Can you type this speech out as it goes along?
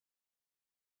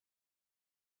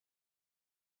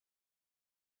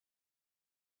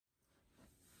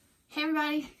Hey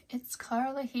everybody, it's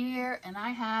Carla here, and I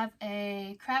have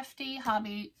a Crafty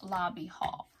Hobby Lobby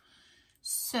haul.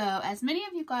 So, as many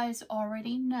of you guys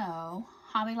already know,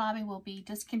 Hobby Lobby will be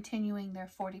discontinuing their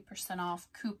 40% off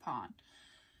coupon.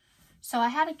 So, I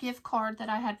had a gift card that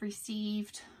I had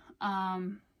received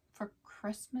for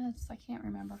Christmas, I can't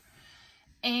remember.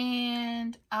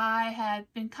 And I had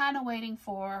been kind of waiting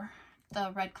for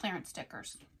the red clearance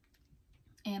stickers.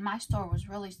 And my store was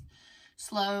really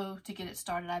slow to get it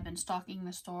started. I've been stalking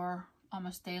the store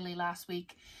almost daily last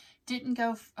week.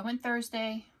 I went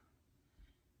Thursday,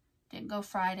 didn't go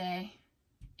Friday,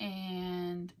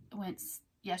 and went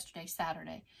yesterday,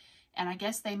 Saturday. And I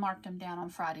guess they marked them down on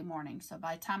Friday morning. So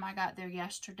by the time I got there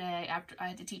yesterday, after I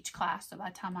had to teach class, so by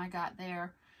the time I got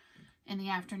there in the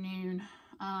afternoon,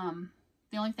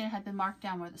 the only thing that had been marked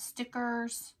down were the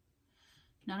stickers,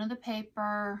 none of the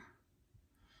paper,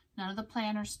 none of the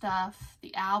planner stuff,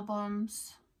 the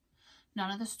albums,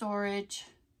 none of the storage,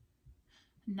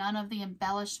 none of the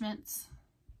embellishments,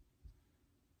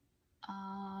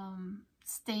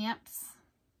 stamps,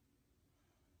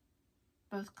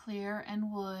 both clear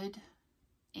and wood,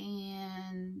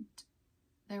 and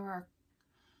there were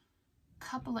a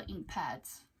couple of ink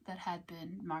pads that had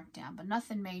been marked down, but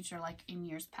nothing major like in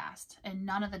years past, and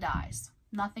none of the dies.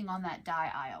 Nothing on that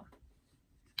die aisle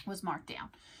was marked down.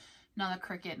 None of the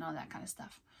Cricut, none of that kind of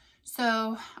stuff.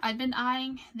 So I've been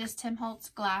eyeing this Tim Holtz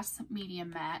glass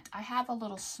medium mat. I have a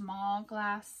little small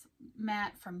glass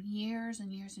mat from years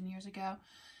and years and years ago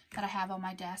that I have on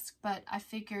my desk, but I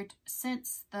figured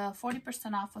since the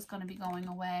 40% off was going to be going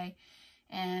away,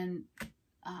 and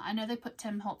I know they put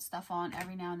Tim Holtz stuff on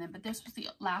every now and then, but this was the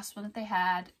last one that they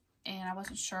had, and I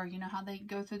wasn't sure, you know how they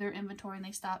go through their inventory and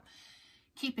they stop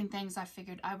keeping things. I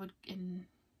figured I would,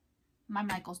 my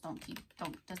Michaels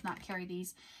does not carry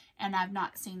these, and I've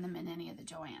not seen them in any of the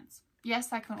Joann's.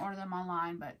 Yes, I can order them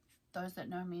online, but those that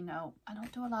know me know I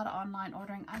don't do a lot of online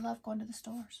ordering. I love going to the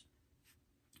stores.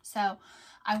 So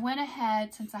I went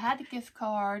ahead, since I had the gift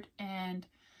card and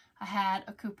I had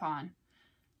a coupon,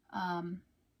 I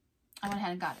went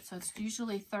ahead and got it. So it's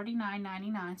usually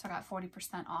 $39.99, so I got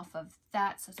 40% off of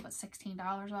that. So it's what,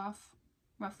 $16 off,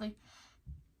 roughly.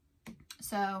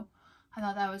 So I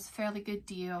thought that was a fairly good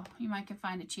deal. You might can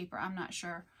find it cheaper, I'm not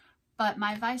sure. But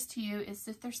my advice to you is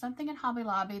if there's something in Hobby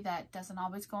Lobby that doesn't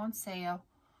always go on sale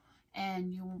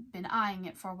and you've been eyeing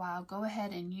it for a while, go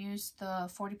ahead and use the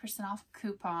 40% off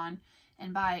coupon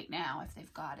and buy it now if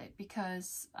they've got it.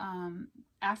 Because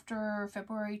after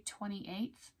February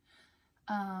 28th,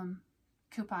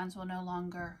 coupons will no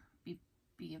longer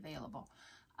be available.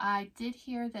 I did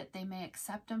hear that they may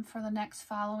accept them for the next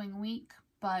following week,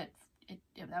 but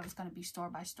that was going to be store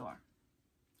by store.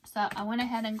 So I went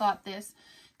ahead and got this.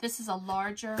 This is a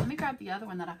larger. Let me grab the other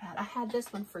one that I've had. I had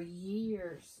this one for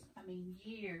years. I mean,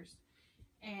 years.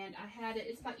 And I had it.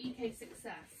 It's by EK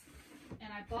Success.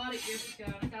 And I bought it years ago.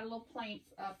 And I got a little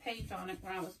paint on it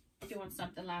when I was doing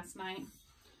something last night.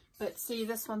 But see,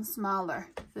 this one's smaller.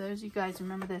 For those of you guys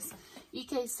remember this.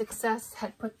 EK Success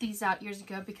had put these out years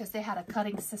ago because they had a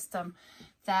cutting system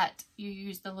that you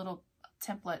use the little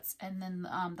templates, and then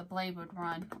the blade would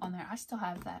run on there. I still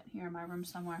have that here in my room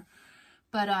somewhere.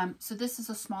 But so this is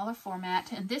a smaller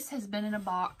format, and this has been in a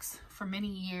box for many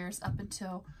years up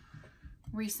until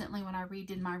recently when I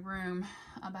redid my room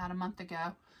about a month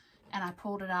ago, and I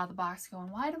pulled it out of the box going,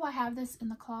 why do I have this in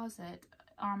the closet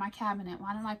or my cabinet?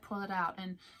 Why don't I pull it out?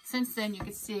 And since then, you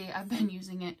can see I've been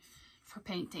using it for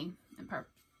painting and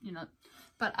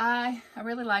but I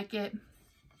really like it,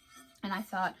 and I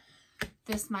thought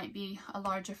this might be a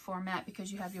larger format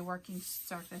because you have your working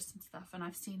surface and stuff, and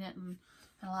I've seen it in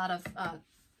a lot of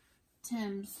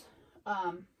Tim's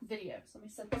videos. Let me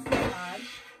set this aside.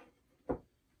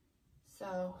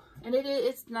 So, and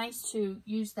it's nice to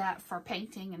use that for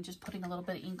painting and just putting a little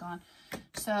bit of ink on.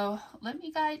 So let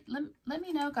me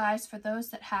know, guys, for those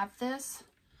that have this,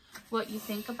 what you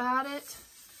think about it.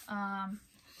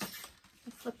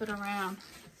 Flip it around.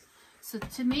 So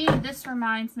to me, this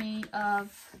reminds me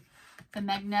of the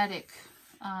magnetic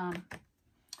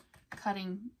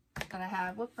cutting that I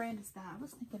have. What brand is that? I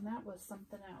was thinking that was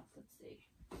something else. Let's see.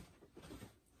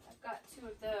 I've got two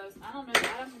of those. I don't know.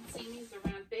 I haven't seen these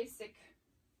around. Basic.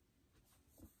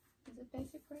 Is it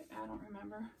Basic, right? I don't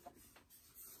remember.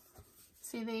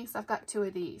 See these? I've got two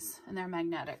of these, and they're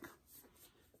magnetic.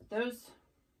 Those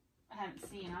I haven't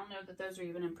seen. I don't know that those are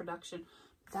even in production.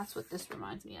 That's what this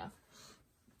reminds me of.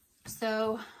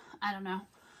 So, I don't know.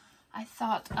 I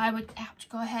thought I would have to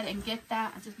go ahead and get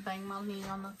that. I just banged my knee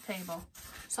on the table.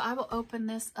 So I will open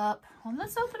this up. Well,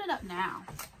 let's open it up now.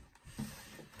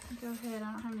 Go ahead.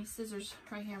 I don't have any scissors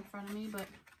right here in front of me, but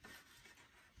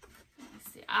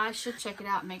let's see. see, I should check it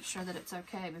out and make sure that it's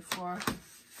okay before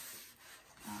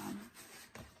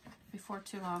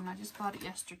too long. I just bought it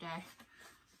yesterday.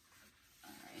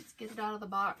 All right, let's get it out of the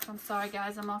box. I'm sorry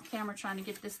guys, I'm off camera trying to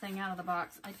get this thing out of the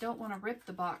box. I don't want to rip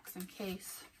the box in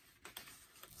case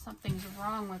something's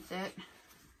wrong with it.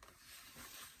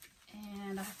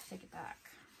 And I have to take it back.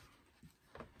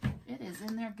 It is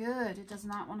in there good. It does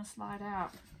not want to slide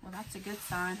out. Well, that's a good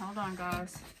sign. Hold on,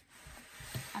 guys.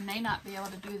 I may not be able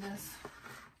to do this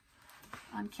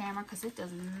on camera because it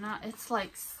does not. It's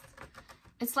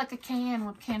like a can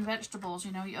with canned vegetables.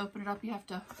 You know, you open it up, you have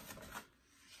to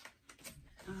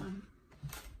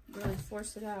really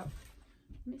force it out.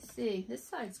 Let me see. This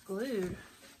side's glued.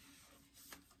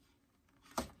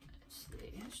 Let's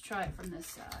see. Let's try it from this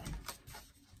side.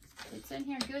 It's in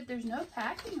here good. There's no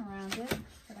packing around it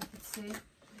that I can see.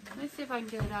 Let me see if I can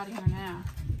get it out of here now.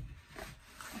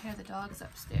 I hear the dogs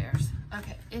upstairs.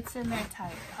 Okay, it's in there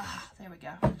tight. Ah, there we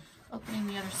go. Opening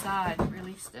the other side,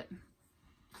 released it.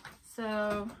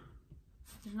 So,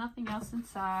 there's nothing else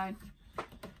inside.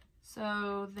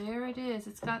 So, there it is.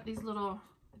 It's got these little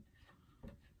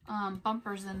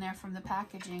bumpers in there from the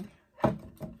packaging.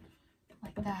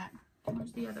 Like that.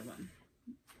 Where's the other one?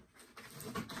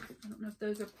 I don't know if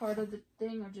those are part of the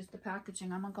thing or just the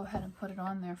packaging. I'm going to go ahead and put it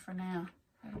on there for now.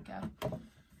 There we go.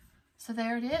 So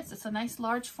there it is. It's a nice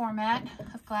large format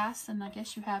of glass, and I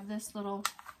guess you have this little,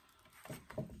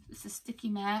 this is sticky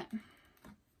mat.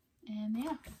 And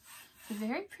yeah, it's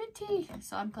very pretty.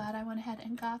 So I'm glad I went ahead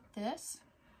and got this.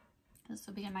 This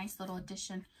will be a nice little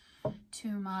addition to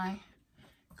my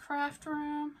craft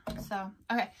room. So,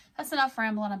 okay, that's enough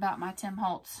rambling about my Tim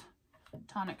Holtz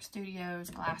Tonic Studios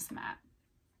glass mat.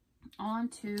 On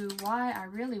to why I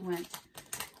really went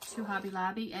to Hobby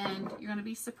Lobby, and you're going to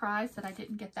be surprised that I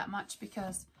didn't get that much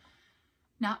because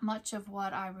not much of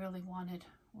what I really wanted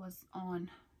was on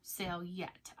sale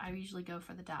yet. I usually go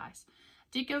for the dies.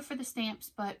 Did go for the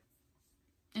stamps, but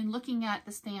in looking at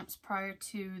the stamps prior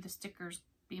to the stickers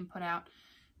being put out,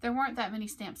 there weren't that many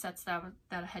stamp sets that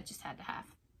I had just had to have.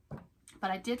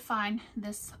 But I did find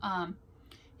this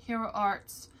Hero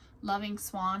Arts Loving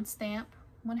Swan stamp.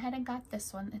 Went ahead and got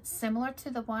this one. It's similar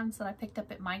to the ones that I picked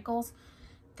up at Michael's.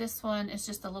 This one is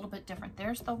just a little bit different.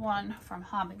 There's the one from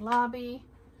Hobby Lobby.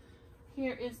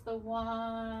 Here is the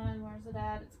one, where's it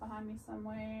at? It's behind me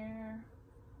somewhere.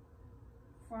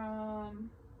 I'm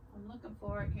looking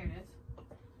for it. Here it is.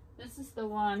 This is the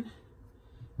one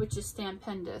which is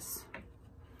Stampendous.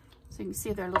 So you can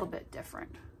see they're a little bit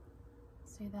different.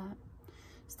 See that?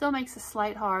 Still makes a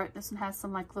slight heart. This one has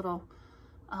some like little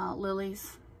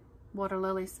lilies, water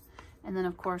lilies. And then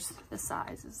of course the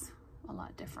size is a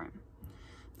lot different.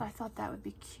 But I thought that would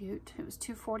be cute. It was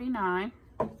 $2.49.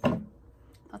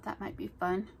 Thought that might be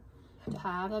fun to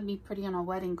have. That'd be pretty on a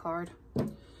wedding card.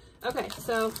 Okay,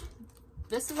 so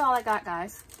this is all I got,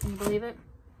 guys. Can you believe it?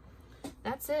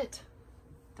 That's it.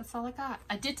 That's all I got.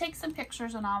 I did take some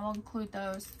pictures, and I will include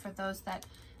those for those that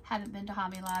haven't been to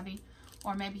Hobby Lobby,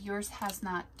 or maybe yours has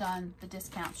not done the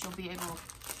discounts. You'll be able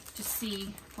to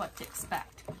see what to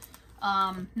expect.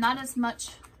 Not as much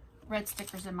red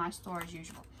stickers in my store as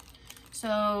usual.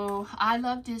 So I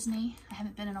love Disney. I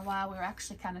haven't been in a while. We were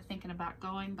actually kind of thinking about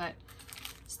going, but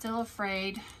still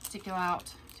afraid to go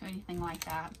out to anything like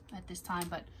that at this time.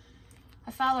 But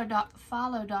I follow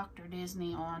Dr.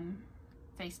 Disney on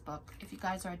Facebook. If you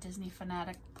guys are a Disney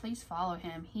fanatic, please follow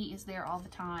him. He is there all the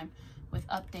time with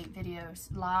update videos,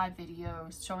 live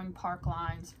videos, showing park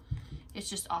lines. It's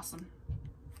just awesome.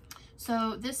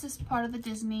 So this is part of the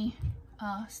Disney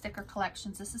sticker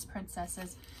collections. This is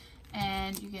princesses,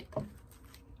 and you get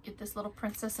this little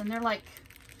princess, and they're like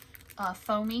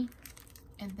foamy.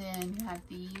 And then you have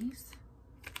these,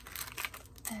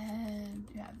 and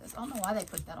you have this. I don't know why they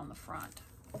put that on the front,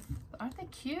 but aren't they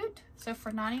cute? So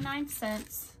for 99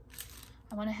 cents,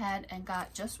 I went ahead and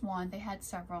got just one. They had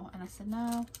several, and I said,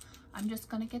 no, I'm just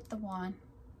gonna get the one.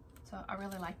 So I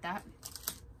really like that.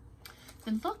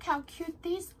 Then look how cute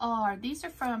these are. These are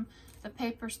from the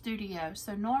Paper Studio.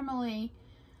 So normally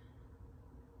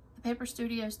the Paper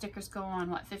Studio stickers go on,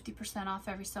 what, 50% off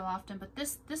every so often, but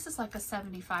this is like a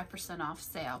 75% off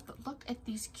sale. But look at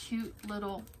these cute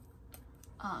little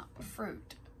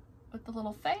fruit with the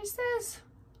little faces.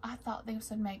 I thought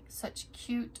these would make such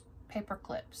cute paper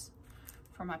clips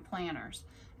for my planners.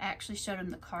 I actually showed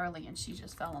them to Carly, and she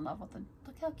just fell in love with them.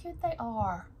 Look how cute they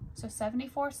are. So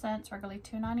 74 cents, regularly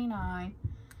 $2.99.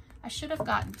 I should have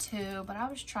gotten two, but I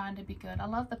was trying to be good. I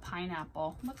love the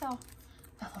pineapple. Look how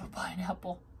that little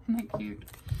pineapple. Isn't that cute?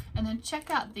 And then check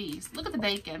out these. Look at the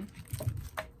bacon.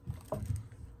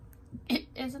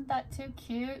 Isn't that too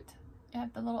cute? You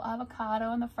have the little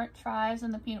avocado and the french fries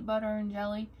and the peanut butter and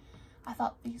jelly. I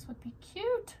thought these would be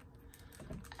cute.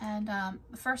 And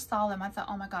first saw them, I thought,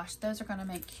 oh my gosh, those are gonna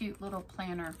make cute little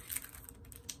planner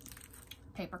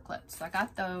paper clips. So I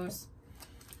got those.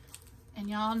 And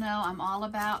y'all know I'm all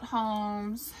about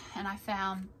homes, and I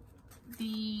found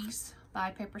these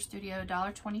by Paper Studio,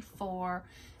 $1.24,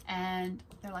 and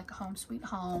they're like a home sweet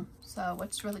home. So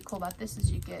what's really cool about this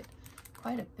is you get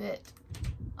quite a bit.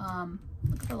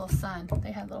 Look at the little sun.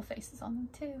 They have little faces on them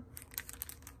too.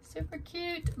 Super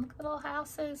cute. Look at the little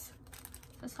houses.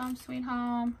 This home sweet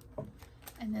home.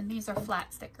 And then these are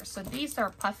flat stickers. So these are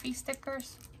puffy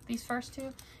stickers, these first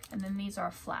two, and then these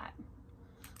are flat.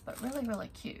 But really, really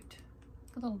cute.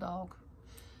 Good little dog.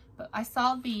 But I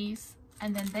saw these,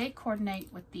 and then they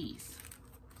coordinate with these.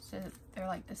 So they're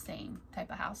like the same type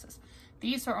of houses.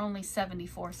 These are only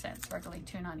 74 cents, regularly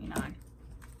 $2.99.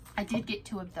 I did get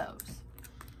 2 of those.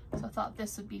 So I thought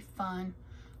this would be fun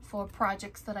for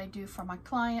projects that I do for my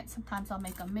clients. Sometimes I'll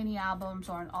make a mini albums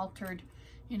or an altered,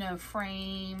 you know,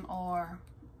 frame or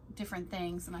different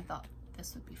things. And I thought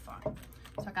this would be fun.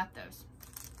 So I got those.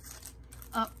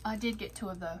 Oh, I did get 2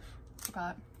 of those.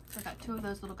 Forgot. So I got 2 of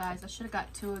those little guys. I should have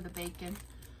got 2 of the bacon.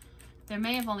 There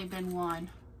may have only been 1.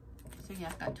 So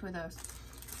yeah, I got 2 of those.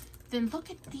 Then look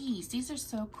at these. These are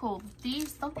so cool.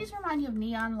 Don't these remind you of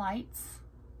neon lights?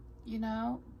 You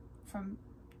know, from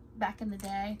back in the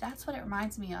day. That's what it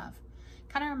reminds me of.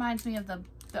 Kind of reminds me of the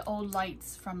old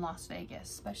lights from Las Vegas,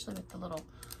 especially with the little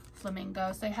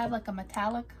flamingos. They have like a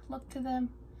metallic look to them,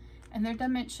 and they're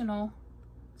dimensional,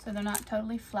 so they're not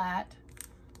totally flat.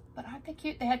 But aren't they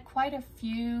cute? They had quite a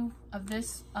few of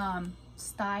this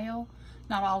style.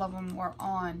 Not all of them were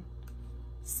on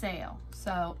sale.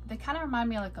 So they kind of remind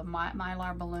me of like a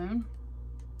mylar balloon,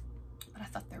 but I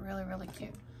thought they're really, really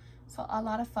cute. So a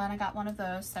lot of fun. I got one of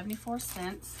those, 74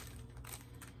 cents.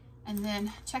 And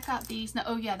then check out these. Now,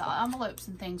 oh yeah, the envelopes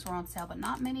and things were on sale, but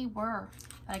not many were.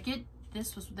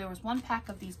 There was 1 pack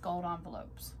of these gold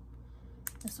envelopes.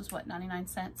 This was what, 99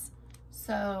 cents?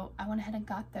 So I went ahead and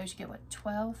got those. You get what,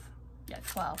 12? Yeah,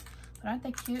 12. But aren't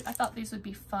they cute? I thought these would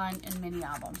be fun in mini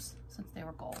albums since they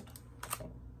were gold.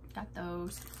 Got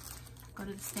those. Go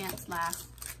to the stamps last.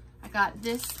 I got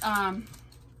this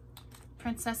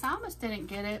princess. I almost didn't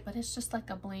get it, but it's just like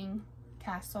a bling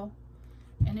castle.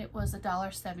 And it was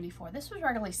 $1.74. This was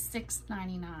regularly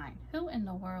 $6.99. Who in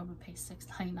the world would pay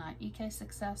 $6.99? EK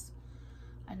Success.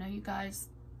 I know you guys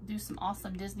do some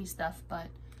awesome Disney stuff, but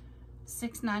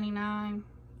 $6.99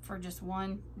 for just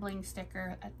 1 bling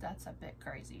sticker, that's a bit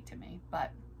crazy to me.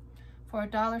 But for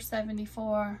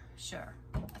 $1.74, sure.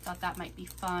 I thought that might be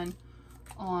fun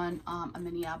on a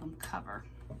mini album cover.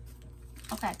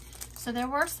 Okay, so there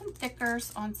were some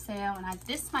thickers on sale, and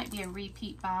this might be a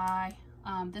repeat buy.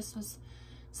 This was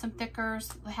some thickers.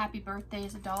 The Happy Birthday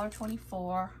is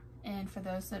 $1.24, and for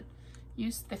those that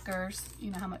use thickers, you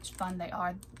know how much fun they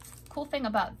are. Cool thing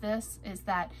about this is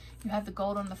that you have the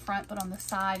gold on the front, but on the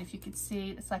side, if you can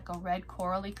see, it's like a red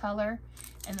corally color,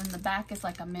 and then the back is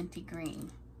like a minty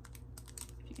green,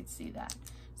 if you can see that.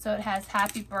 So it has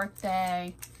Happy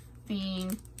Birthday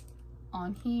theme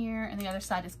on here, and the other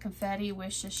side is confetti,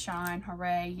 wishes, shine,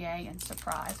 hooray, yay, and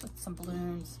surprise with some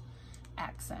balloons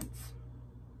accents.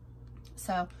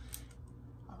 So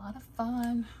a lot of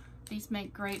fun. These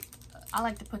make great, I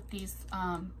like to put these,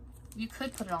 you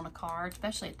could put it on a card,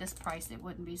 especially at this price, it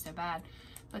wouldn't be so bad.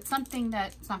 But something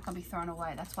that's not going to be thrown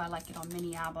away. That's why I like it on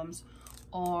mini albums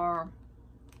or,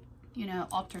 you know,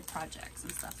 altered projects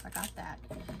and stuff. I got that.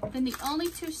 Then the only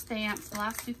 2 stamps, the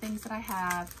last 2 things that I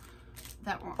have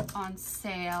that were on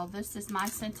sale. This is My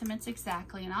Sentiments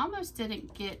Exactly. And I almost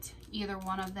didn't get either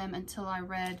one of them until I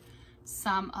read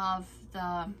some of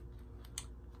the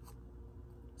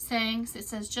sayings. It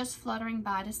says, just fluttering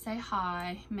by to say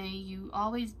hi. May you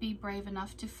always be brave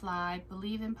enough to fly.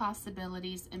 Believe in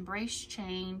possibilities. Embrace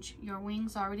change. Your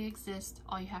wings already exist.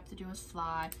 All you have to do is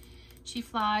fly. She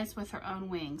flies with her own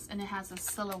wings. And it has a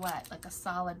silhouette, like a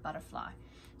solid butterfly.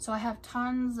 So I have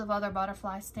tons of other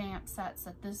butterfly stamp sets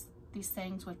that these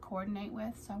things would coordinate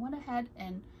with. So I went ahead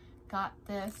and got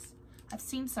this. I've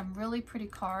seen some really pretty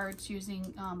cards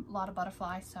using a lot of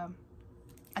butterflies. So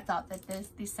I thought that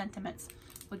these sentiments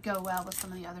would go well with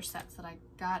some of the other sets that I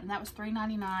got. And that was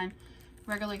 $3.99,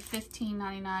 regularly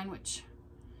 $15.99, which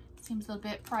seems a little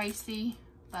bit pricey,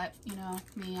 but you know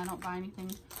me, I don't buy anything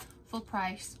full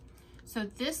price. So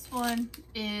this one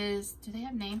is, do they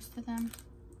have names to them?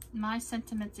 My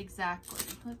Sentiments Exactly.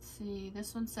 Let's see,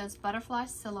 this one says Butterfly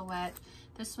Silhouette.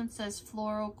 This one says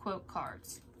Floral Quote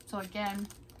Cards. So again,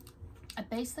 I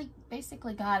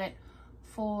basically got it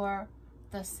for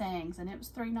the sayings, and it was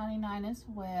 $3.99 as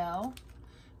well.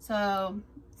 So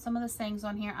some of the things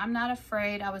on here. I'm not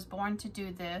afraid. I was born to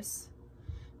do this.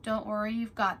 Don't worry,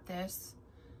 you've got this.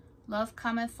 Love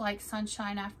cometh like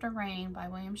sunshine after rain by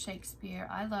William Shakespeare.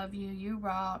 I love you. You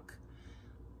rock.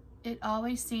 It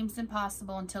always seems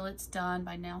impossible until it's done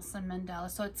by Nelson Mandela.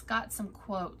 So it's got some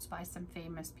quotes by some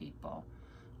famous people.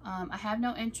 I have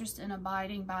no interest in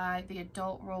abiding by the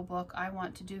adult rule book. I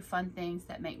want to do fun things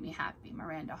that make me happy.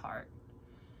 Miranda Hart.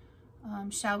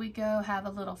 Shall we go have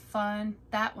a little fun?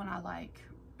 That one I like.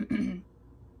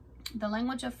 The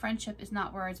language of friendship is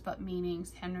not words but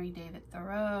meanings. Henry David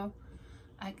Thoreau.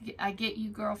 I get you,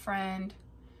 girlfriend.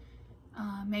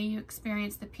 May you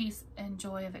experience the peace and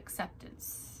joy of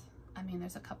acceptance. I mean,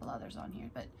 there's a couple others on here,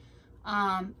 but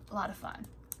a lot of fun.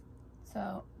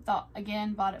 So,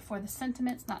 bought it for the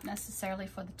sentiments, not necessarily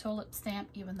for the tulip stamp,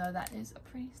 even though that is a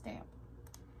pretty stamp.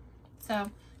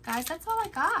 So, guys, that's all I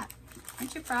got.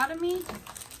 Aren't you proud of me?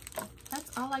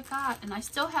 That's all I got. And I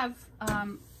still have,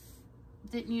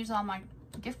 didn't use all my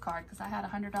gift card because I had a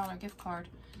 $100 gift card.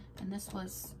 And this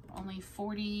was only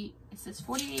it says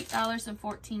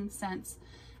 $48.14.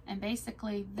 And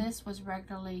basically, this was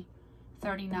regularly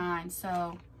 $39.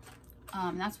 So,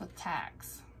 that's with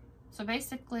tax. So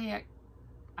basically,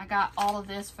 I got all of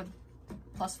this for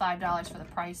plus $5 for the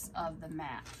price of the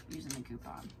mat using the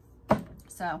coupon.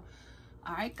 So,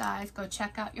 all right, guys, go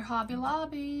check out your Hobby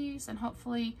Lobbies, and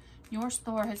hopefully your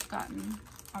store has gotten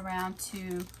around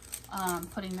to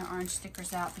putting their orange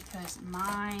stickers out, because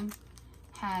mine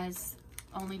has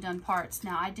only done parts.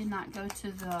 Now, I did not go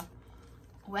to the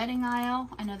wedding aisle.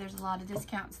 I know there's a lot of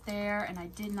discounts there, and I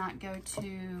did not go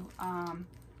to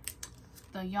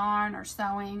the yarn or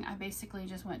sewing. I basically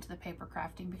just went to the paper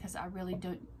crafting because I really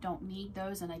don't need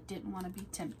those, and I didn't want to be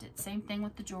tempted. Same thing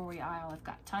with the jewelry aisle. I've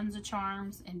got tons of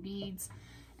charms and beads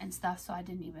and stuff, so I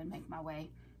didn't even make my way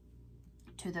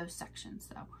to those sections.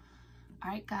 So, all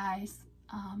right, guys,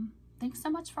 thanks so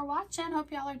much for watching.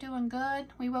 Hope y'all are doing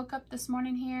good. We woke up this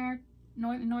morning here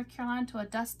in North Carolina to a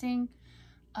dusting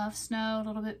of snow, a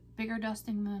little bit bigger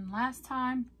dusting than last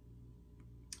time.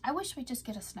 I wish we'd just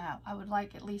get a snow. I would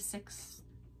like at least 6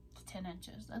 to 10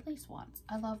 inches, at least once.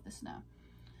 I love the snow.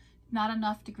 Not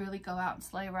enough to really go out and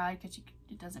sleigh ride because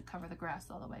it doesn't cover the grass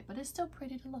all the way, but it's still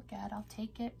pretty to look at. I'll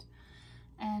take it.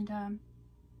 And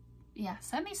yeah,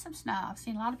 send me some snow. I've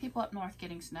seen a lot of people up north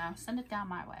getting snow. Send it down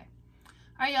my way.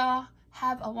 All right, y'all.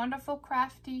 Have a wonderful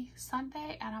crafty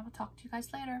Sunday, and I will talk to you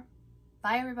guys later.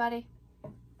 Bye, everybody.